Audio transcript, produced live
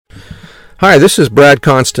Hi, this is Brad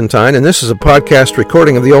Constantine, and this is a podcast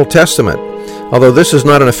recording of the Old Testament. Although this is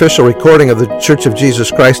not an official recording of the Church of Jesus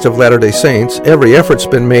Christ of Latter-day Saints, every effort's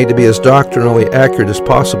been made to be as doctrinally accurate as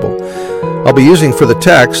possible. I'll be using for the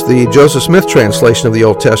text the Joseph Smith translation of the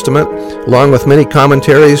Old Testament, along with many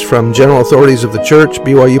commentaries from general authorities of the Church,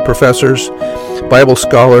 BYU professors, Bible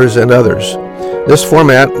scholars, and others. This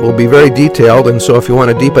format will be very detailed, and so if you want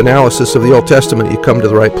a deep analysis of the Old Testament, you come to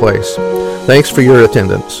the right place. Thanks for your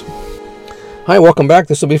attendance. Hi, welcome back.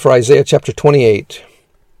 This will be for Isaiah chapter 28.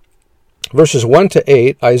 Verses 1 to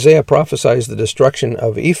 8, Isaiah prophesies the destruction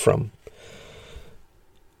of Ephraim.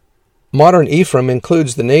 Modern Ephraim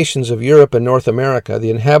includes the nations of Europe and North America,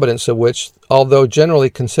 the inhabitants of which, although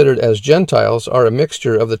generally considered as Gentiles, are a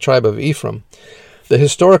mixture of the tribe of Ephraim. The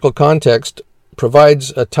historical context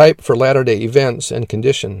provides a type for latter-day events and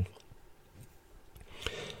condition.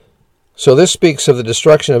 So this speaks of the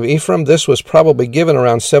destruction of Ephraim. This was probably given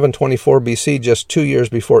around 724 BC, just 2 years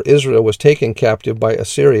before Israel was taken captive by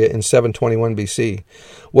Assyria in 721 BC.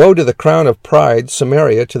 Woe to the crown of pride,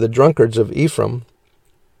 Samaria, to the drunkards of Ephraim,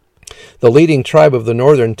 the leading tribe of the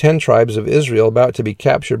northern 10 tribes of Israel about to be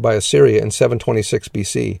captured by Assyria in 726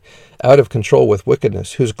 BC, out of control with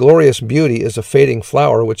wickedness, whose glorious beauty is a fading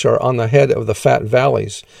flower which are on the head of the fat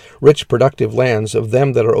valleys, rich productive lands of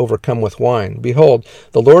them that are overcome with wine. Behold,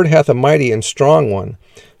 the Lord hath a mighty and strong one,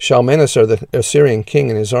 Shalmaneser the Assyrian king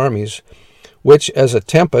and his armies, which as a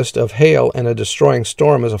tempest of hail and a destroying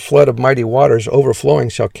storm, as a flood of mighty waters overflowing,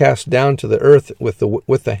 shall cast down to the earth with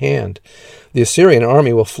the hand. The Assyrian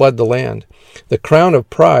army will flood the land. The crown of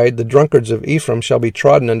pride, the drunkards of Ephraim, shall be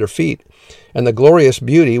trodden under feet, and the glorious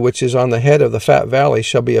beauty which is on the head of the fat valley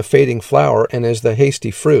shall be a fading flower, and as the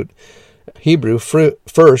hasty fruit, Hebrew fruit,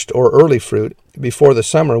 first or early fruit, before the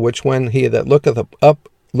summer, which when he that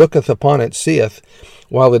looketh upon it seeth,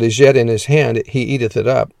 while it is yet in his hand, he eateth it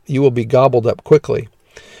up. You will be gobbled up quickly.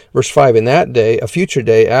 Verse 5, in that day, a future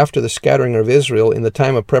day after the scattering of Israel, in the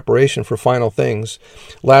time of preparation for final things,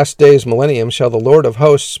 last days millennium, shall the Lord of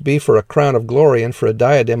hosts be for a crown of glory and for a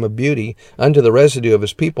diadem of beauty unto the residue of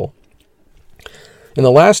his people. In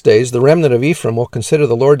the last days, the remnant of Ephraim will consider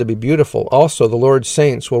the Lord to be beautiful. Also the Lord's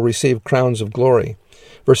saints will receive crowns of glory.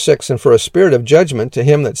 Verse 6, and for a spirit of judgment to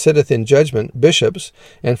him that sitteth in judgment, bishops,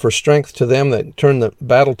 and for strength to them that turn the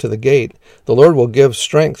battle to the gate. The Lord will give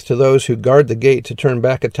strength to those who guard the gate to turn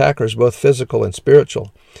back attackers, both physical and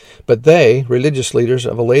spiritual. But they, religious leaders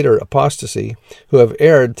of a later apostasy, who have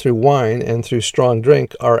erred through wine and through strong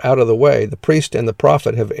drink, are out of the way. The priest and the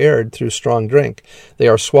prophet have erred through strong drink. They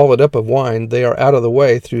are swallowed up of wine. They are out of the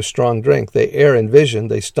way through strong drink. They err in vision.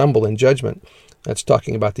 They stumble in judgment. That's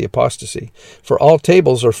talking about the apostasy. For all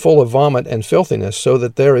tables are full of vomit and filthiness, so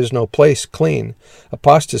that there is no place clean.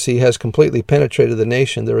 Apostasy has completely penetrated the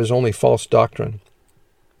nation. There is only false doctrine.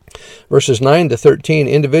 Verses 9 to 13,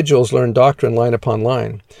 individuals learn doctrine line upon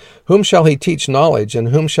line. Whom shall he teach knowledge, and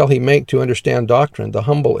whom shall he make to understand doctrine? The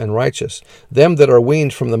humble and righteous, them that are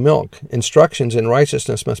weaned from the milk. Instructions in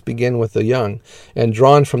righteousness must begin with the young, and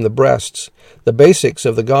drawn from the breasts. The basics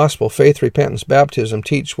of the gospel, faith, repentance, baptism,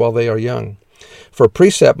 teach while they are young. For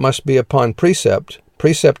precept must be upon precept,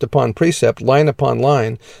 precept upon precept, line upon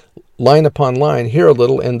line upon line, here a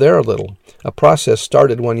little and there a little. A process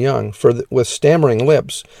started when young, with stammering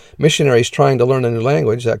lips, missionaries trying to learn a new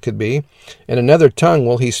language, that could be, and another tongue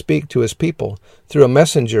will he speak to his people. Through a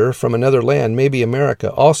messenger from another land, maybe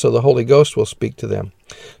America, also the Holy Ghost will speak to them.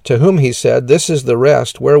 To whom he said, this is the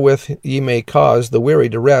rest wherewith ye may cause the weary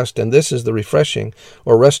to rest, and this is the refreshing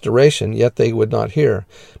or restoration, yet they would not hear.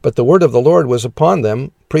 But the word of the Lord was upon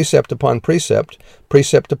them, precept upon precept,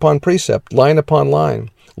 precept upon precept, line upon line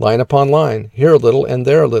upon line, here a little and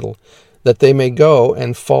there a little, that they may go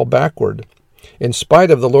and fall backward. In spite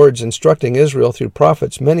of the Lord's instructing Israel through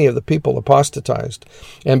prophets, many of the people apostatized,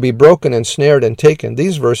 and be broken and snared and taken.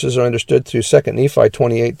 These verses are understood through 2 Nephi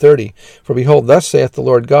 28:30. For behold, thus saith the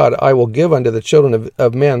Lord God, I will give unto the children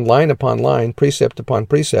of men line upon line, precept upon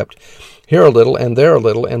precept, here a little and there a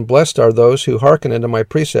little, and blessed are those who hearken unto my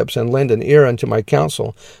precepts and lend an ear unto my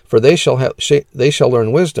counsel, for they shall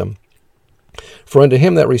learn wisdom. For unto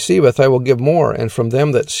him that receiveth I will give more, and from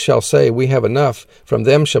them that shall say, we have enough, from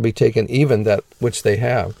them shall be taken even that which they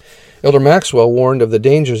have. Elder Maxwell warned of the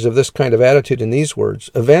dangers of this kind of attitude in these words.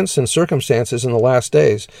 Events and circumstances in the last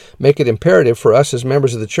days make it imperative for us as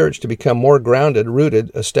members of the church to become more grounded, rooted,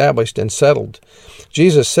 established, and settled.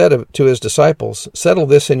 Jesus said to his disciples, settle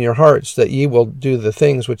this in your hearts, that ye will do the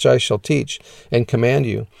things which I shall teach and command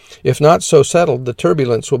you. If not so settled, the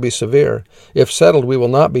turbulence will be severe. If settled, we will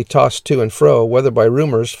not be tossed to and fro, whether by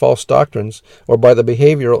rumors, false doctrines, or by the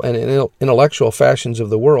behavioral and intellectual fashions of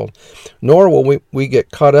the world. Nor will we get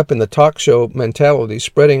caught up in the talk show mentality,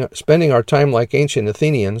 spending our time like ancient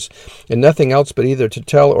Athenians, in nothing else but either to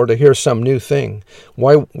tell or to hear some new thing.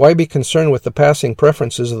 Why be concerned with the passing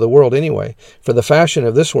preferences of the world anyway? For the fashion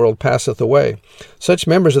of this world passeth away. Such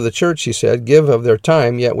members of the church, he said, give of their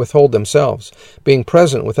time, yet withhold themselves, being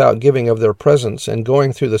present without giving of their presence, and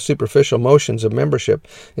going through the superficial motions of membership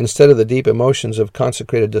instead of the deep emotions of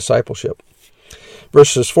consecrated discipleship.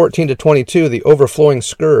 Verses 14 to 22, the overflowing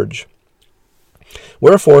scourge.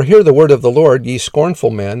 Wherefore hear the word of the Lord, ye scornful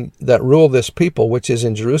men that rule this people which is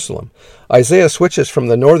in Jerusalem. Isaiah switches from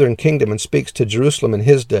the northern kingdom and speaks to Jerusalem in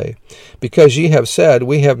his day. Because ye have said,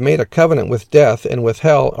 we have made a covenant with death, and with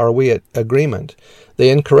hell are we at agreement. They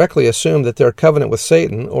incorrectly assume that their covenant with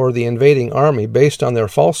Satan, or the invading army, based on their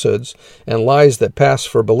falsehoods and lies that pass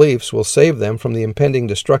for beliefs, will save them from the impending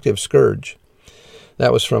destructive scourge.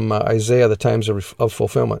 That was from Isaiah, the times of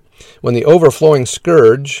fulfillment. When the overflowing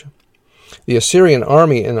scourge, the Assyrian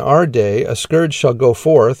army in our day, a scourge shall go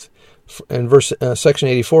forth. In section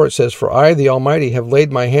 84 it says, For I, the Almighty, have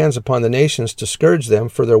laid my hands upon the nations to scourge them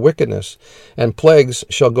for their wickedness. And plagues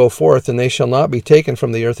shall go forth, and they shall not be taken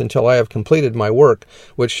from the earth until I have completed my work,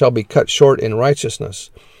 which shall be cut short in righteousness.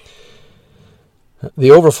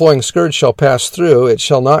 The overflowing scourge shall pass through, it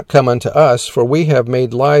shall not come unto us, for we have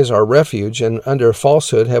made lies our refuge, and under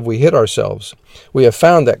falsehood have we hid ourselves. We have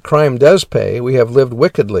found that crime does pay, we have lived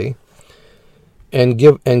wickedly, and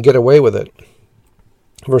get away with it.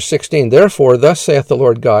 Verse 16, Therefore thus saith the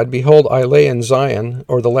Lord God, Behold, I lay in Zion,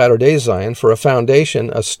 or the latter day Zion, for a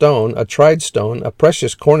foundation, a stone, a tried stone, a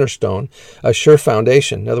precious cornerstone, a sure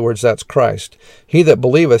foundation. In other words, that's Christ. He that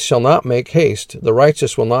believeth shall not make haste. The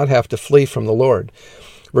righteous will not have to flee from the Lord.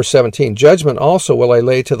 Verse 17, Judgment also will I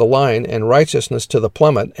lay to the line, and righteousness to the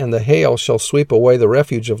plummet, and the hail shall sweep away the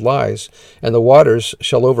refuge of lies, and the waters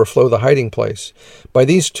shall overflow the hiding place. By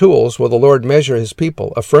these tools will the Lord measure his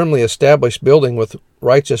people. A firmly established building with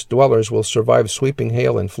righteous dwellers will survive sweeping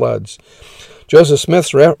hail and floods. Joseph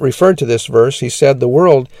Smith referred to this verse. He said, The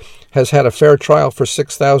world has had a fair trial for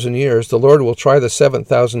 6,000 years. The Lord will try the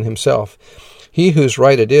 7,000 himself. He whose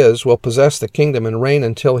right it is will possess the kingdom and reign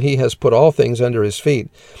until he has put all things under his feet.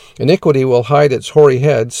 Iniquity will hide its hoary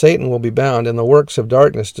head, Satan will be bound, and the works of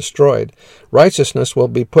darkness destroyed. Righteousness will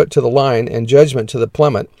be put to the line, and judgment to the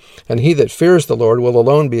plummet, and he that fears the Lord will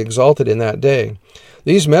alone be exalted in that day.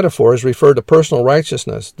 These metaphors refer to personal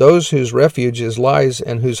righteousness. Those whose refuge is lies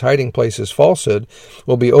and whose hiding place is falsehood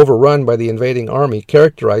will be overrun by the invading army,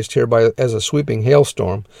 characterized here as a sweeping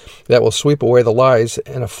hailstorm that will sweep away the lies,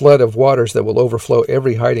 and a flood of waters that will overflow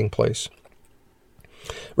every hiding place.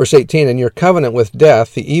 Verse 18, And your covenant with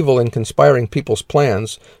death, the evil and conspiring people's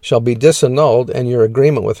plans, shall be disannulled, and your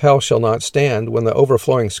agreement with hell shall not stand, when the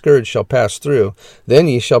overflowing scourge shall pass through. Then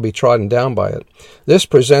ye shall be trodden down by it. This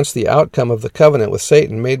presents the outcome of the covenant with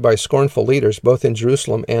Satan made by scornful leaders both in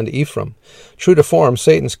Jerusalem and Ephraim. True to form,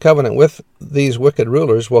 Satan's covenant with these wicked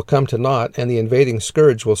rulers will come to naught, and the invading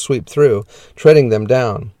scourge will sweep through, treading them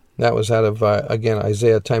down. That was out of, again,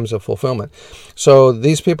 Isaiah, times of fulfillment. So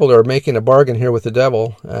these people are making a bargain here with the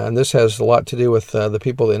devil, and this has a lot to do with the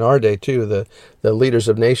people in our day, too, the leaders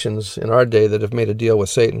of nations in our day that have made a deal with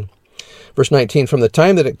Satan. Verse 19, From the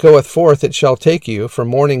time that it goeth forth it shall take you, from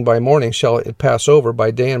morning by morning shall it pass over,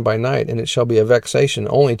 by day and by night, and it shall be a vexation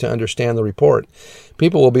only to understand the report.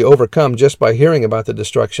 People will be overcome just by hearing about the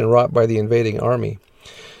destruction wrought by the invading army.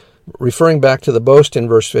 Referring back to the boast in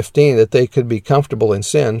verse 15 that they could be comfortable in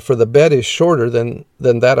sin, for the bed is shorter than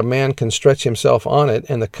that a man can stretch himself on it,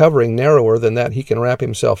 and the covering narrower than that he can wrap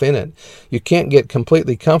himself in it. You can't get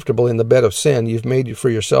completely comfortable in the bed of sin you've made for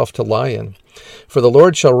yourself to lie in. For the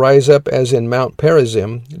Lord shall rise up as in Mount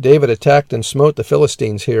Perazim. David attacked and smote the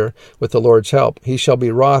Philistines here with the Lord's help. He shall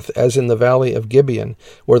be wroth as in the valley of Gibeon,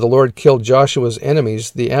 where the Lord killed Joshua's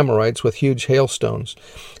enemies, the Amorites, with huge hailstones,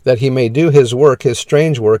 that he may do his work, his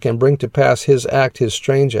strange work, and bring to pass his act, his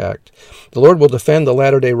strange act. The Lord will defend the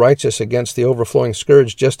latter-day righteous against the overflowing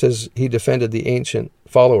scourge, just as he defended the ancient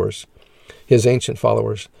followers, his ancient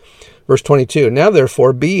followers. Verse 22, Now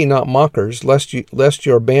therefore be ye not mockers, lest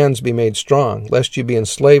your bands be made strong, lest you be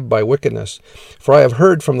enslaved by wickedness. For I have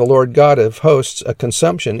heard from the Lord God of hosts a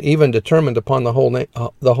consumption, even determined upon the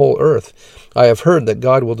whole earth. I have heard that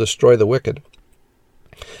God will destroy the wicked.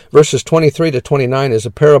 Verses 23 to 29 is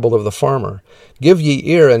a parable of the farmer. Give ye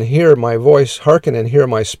ear and hear my voice, hearken and hear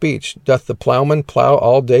my speech. Doth the plowman plow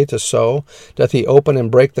all day to sow? Doth he open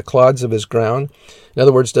and break the clods of his ground? In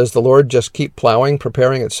other words, does the Lord just keep plowing,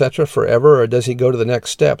 preparing, etc. forever, or does he go to the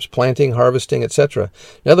next steps, planting, harvesting, etc.?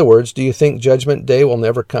 In other words, do you think judgment day will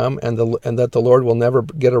never come, and that the Lord will never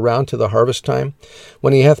get around to the harvest time?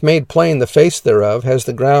 When he hath made plain the face thereof, has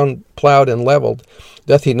the ground plowed and leveled,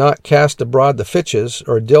 Doth he not cast abroad the fitches,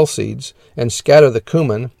 or dill seeds, and scatter the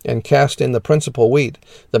cumin, and cast in the principal wheat,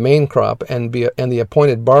 the main crop, and the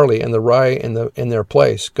appointed barley and the rye in their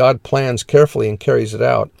place? God plans carefully and carries it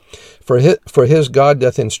out. For his God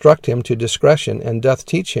doth instruct him to discretion, and doth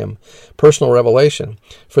teach him personal revelation.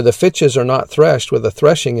 For the fitches are not threshed with a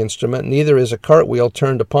threshing instrument, neither is a cartwheel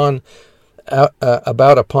turned about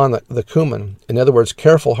upon the cumin. In other words,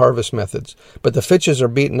 careful harvest methods. But the fitches are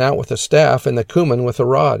beaten out with a staff, and the cumin with a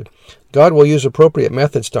rod. God will use appropriate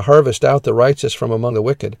methods to harvest out the righteous from among the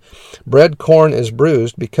wicked. Bread corn is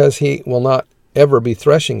bruised, because he will not ever be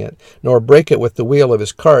threshing it, nor break it with the wheel of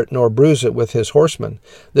his cart, nor bruise it with his horsemen.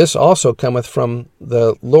 This also cometh from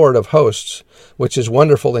the Lord of hosts, which is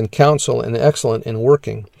wonderful in counsel and excellent in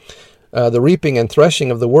working. The reaping and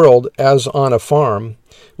threshing of the world, as on a farm,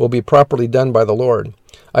 will be properly done by the Lord.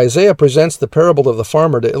 Isaiah presents the parable of the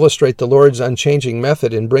farmer to illustrate the Lord's unchanging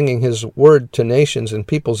method in bringing his word to nations and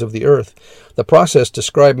peoples of the earth. The process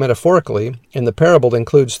described metaphorically in the parable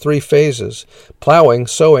includes 3 phases: plowing,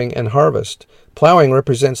 sowing, and harvest. Plowing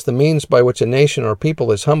represents the means by which a nation or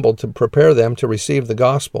people is humbled to prepare them to receive the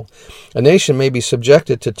gospel. A nation may be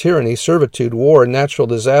subjected to tyranny, servitude, war, natural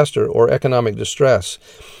disaster, or economic distress.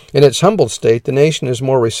 In its humbled state, the nation is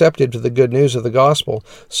more receptive to the good news of the gospel,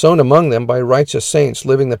 sown among them by righteous saints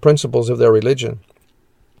living the principles of their religion.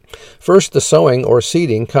 First, the sowing or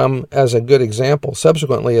seeding come as a good example,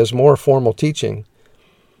 subsequently as more formal teaching.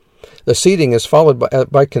 The seeding is followed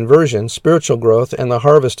by conversion, spiritual growth, and the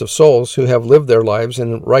harvest of souls who have lived their lives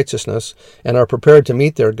in righteousness and are prepared to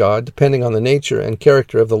meet their God, depending on the nature and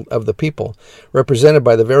character of the people. Represented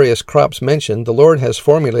by the various crops mentioned, the Lord has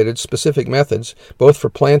formulated specific methods both for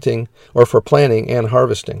planting and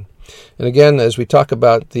harvesting. And again, as we talk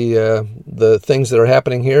about the things that are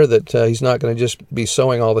happening here, that he's not going to just be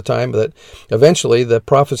sowing all the time, but that eventually the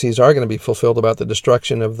prophecies are going to be fulfilled about the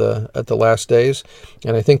destruction at the last days.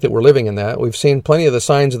 And I think that we're living in that. We've seen plenty of the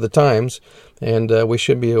signs of the times, and we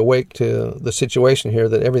should be awake to the situation here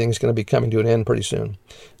that everything's going to be coming to an end pretty soon.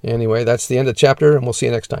 Anyway, that's the end of the chapter, and we'll see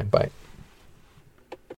you next time. Bye.